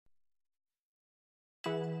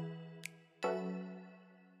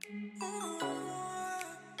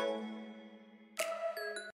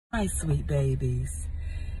Hi, sweet babies.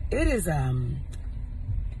 It is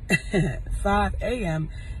 5 a.m.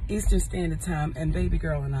 Eastern Standard Time, and baby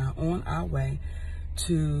girl and I are on our way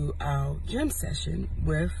to our gym session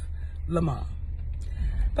with Lamar.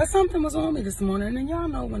 But something was on me this morning, and y'all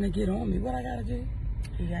know when it get on me, what I gotta do?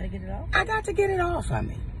 You gotta get it off? I got to get it off of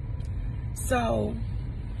me. So,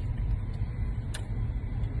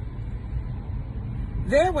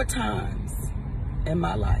 there were times in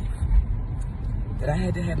my life that I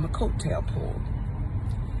had to have my coattail pulled.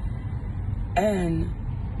 And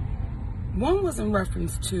one was in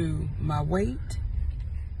reference to my weight,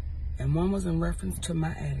 and one was in reference to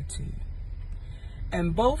my attitude.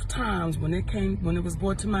 And both times when it was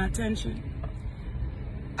brought to my attention,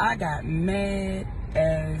 I got mad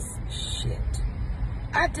as shit.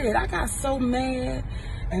 I did. I got so mad,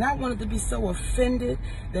 and I wanted to be so offended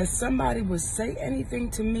that somebody would say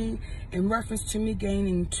anything to me in reference to me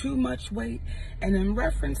gaining too much weight and in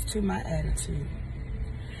reference to my attitude.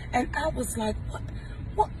 And I was like,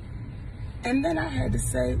 what? And then I had to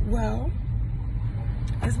say, well,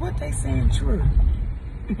 is what they saying true?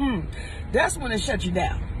 That's when it shut you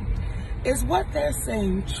down. Is what they're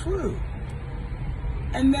saying true?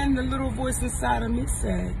 And then the little voice inside of me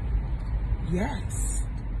said, yes.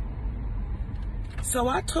 So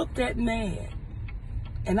I took that mad,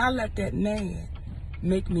 and I let that mad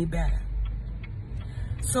make me better.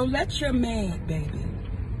 So let your mad, baby,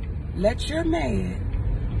 let your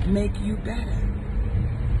mad make you better.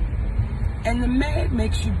 And the mad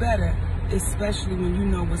makes you better, especially when you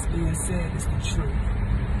know what's being said is the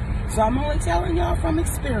truth. So I'm only telling y'all from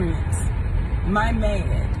experience. My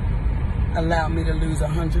mad allowed me to lose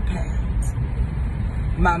 100 pounds.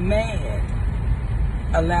 My mad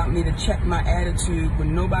allowed me to check my attitude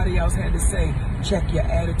when nobody else had to say, check your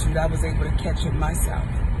attitude. I was able to catch it myself.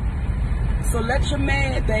 So let your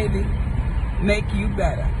mad, baby, make you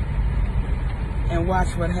better. And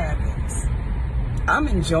watch what happens. I'm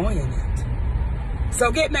enjoying it.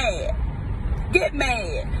 So get mad. Get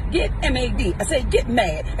mad. Get M-A-D. I say get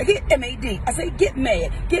mad. I get M-A-D. I say get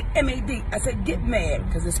mad. Get M-A-D. I say get mad.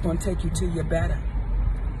 Because it's going to take you to your better.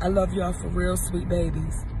 I love y'all for real, sweet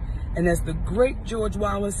babies. And as the great George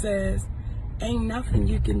Wallace says, ain't nothing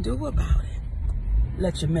you can do about it.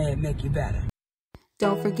 Let your man make you better.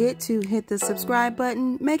 Don't forget to hit the subscribe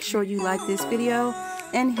button, make sure you like this video,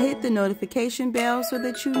 and hit the notification bell so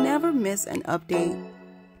that you never miss an update.